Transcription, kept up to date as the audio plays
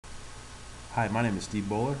Hi, my name is Steve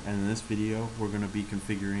Bowler, and in this video we're going to be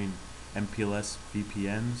configuring MPLS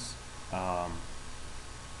VPNs.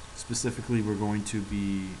 Specifically, we're going to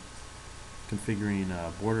be configuring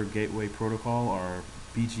Border Gateway Protocol, or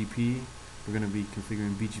BGP. We're going to be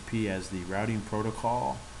configuring BGP as the routing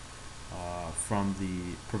protocol from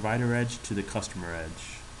the provider edge to the customer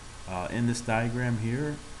edge. In this diagram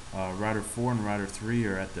here, router 4 and router 3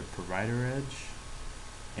 are at the provider edge,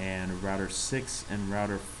 and router 6 and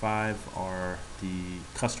router 5 are the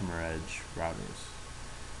customer edge routers.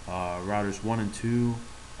 Routers 1 and 2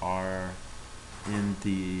 are in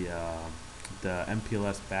the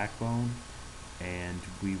MPLS Backbone, and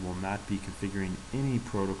we will not be configuring any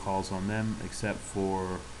protocols on them except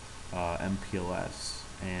for MPLS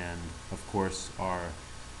and of course our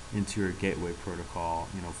interior gateway protocol,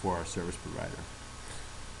 for our service provider.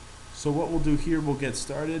 So what we'll do here, we'll get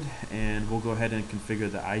started and we'll go ahead and configure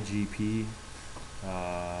the IGP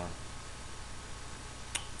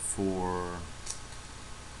for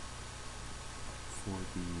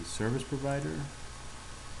the service provider.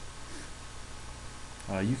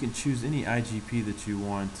 You can choose any IGP that you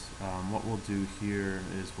want. What we'll do here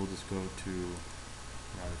is we'll just go to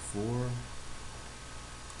router 4.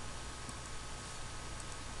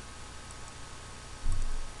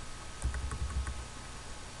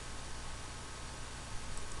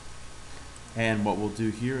 And what we'll do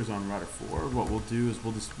here is on router 4, what we'll do is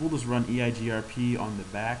we'll just run EIGRP on the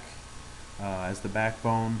back as the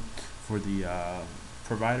backbone for the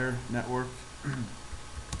provider network.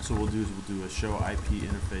 So what we'll do is we'll do a show IP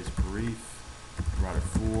interface brief, router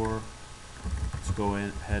 4. Let's go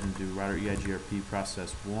ahead and do router EIGRP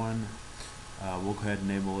process 1. We'll go ahead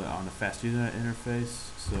and enable it on the fast Ethernet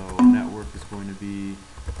interface. So network is going to be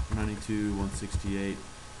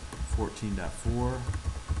 192.168.14.4.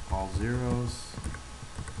 all zeros,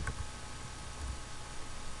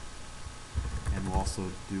 and we'll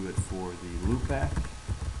also do it for the loopback.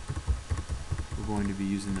 We're going to be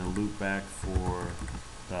using the loopback for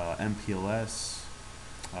the MPLS.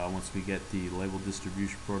 Once we get the label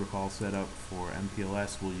distribution protocol set up for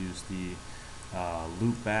MPLS, we'll use the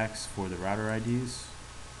loopbacks for the router IDs.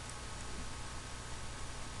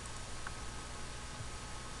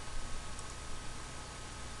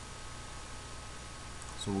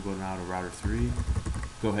 So we'll go now to router 3.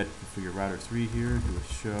 Go ahead and configure router 3 here. Do a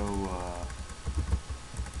show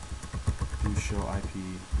IP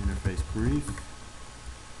interface brief.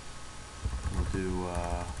 We'll do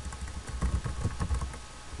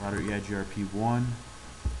router EIGRP 1.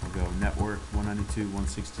 We'll go network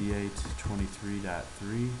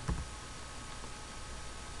 192.168.23.3.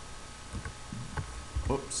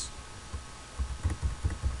 Oops.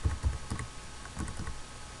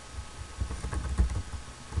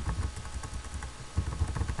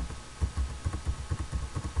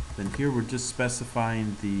 Then here we're just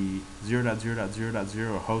specifying the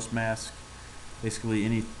 0.0.0.0 host mask.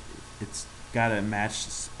 Basically, it's got to match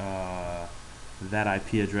that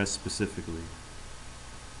IP address specifically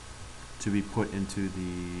to be put into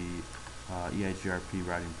the EIGRP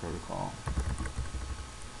routing protocol.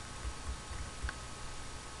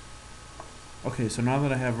 Okay, so now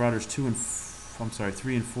that I have routers 3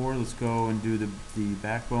 and 4, let's go and do the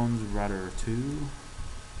backbones router 2.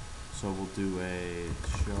 So we'll do a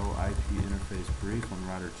show IP interface brief on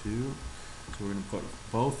router 2. So we're going to put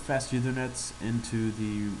both fast Ethernets into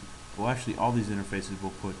the, well, actually all these interfaces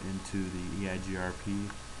we'll put into the EIGRP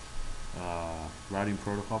routing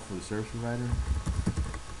protocol for the service provider.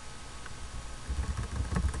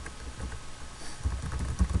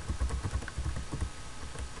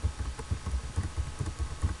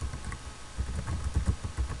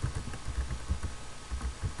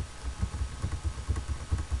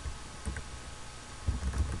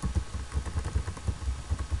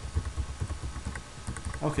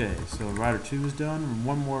 Okay, so router 2 is done.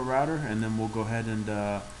 One more router, and then we'll go ahead and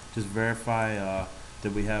just verify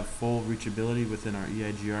that we have full reachability within our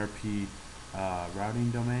EIGRP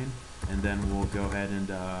routing domain, and then we'll go ahead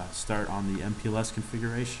and start on the MPLS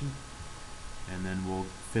configuration, and then we'll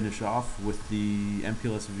finish off with the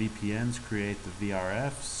MPLS VPNs, create the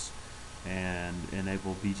VRFs, and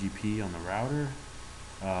enable BGP on the router.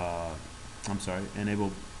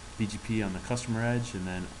 Enable BGP on the customer edge, and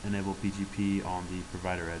then enable BGP on the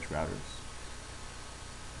provider edge routers.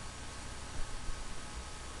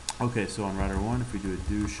 Okay, so on router 1, if we do a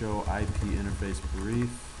do show IP interface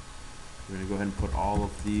brief, we're going to go ahead and put all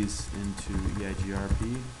of these into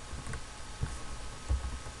EIGRP.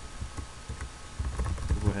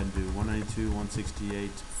 We'll go ahead and do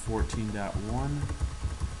 192.168.14.1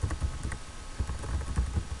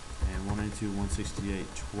 and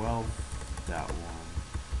 192.168.12.1.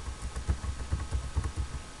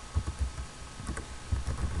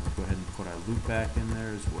 loopback in there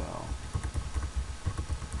as well.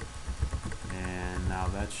 And now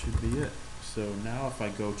that should be it. So now if I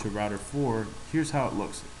go to router 4, here's how it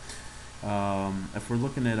looks. If we're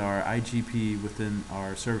looking at our IGP within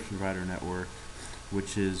our service provider network,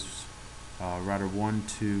 which is router 1,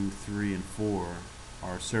 2, 3, and 4,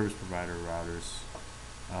 our service provider routers,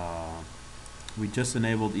 we just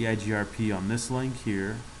enabled EIGRP on this link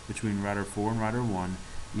here between router 4 and router 1,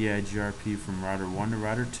 EIGRP from router 1 to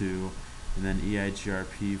router 2, and then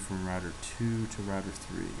EIGRP from router 2 to router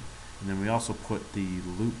 3. And then we also put the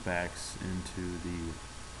loopbacks into the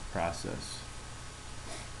process.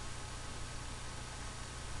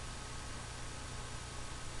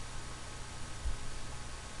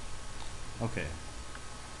 Okay,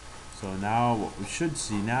 so now what we should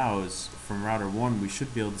see now is from router 1 we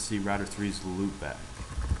should be able to see router 3's loopback.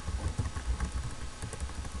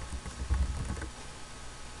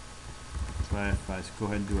 So if I go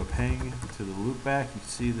ahead and do a ping to the loopback, you can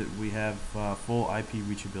see that we have full IP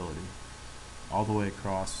reachability all the way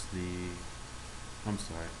across the, I'm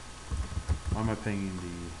sorry, why am I pinging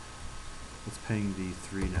the, let's ping the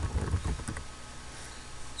 3 network.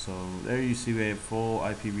 So there you see we have full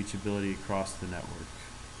IP reachability across the network.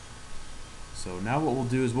 So now what we'll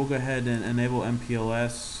do is we'll go ahead and enable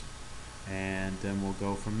MPLS, and then we'll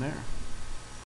go from there.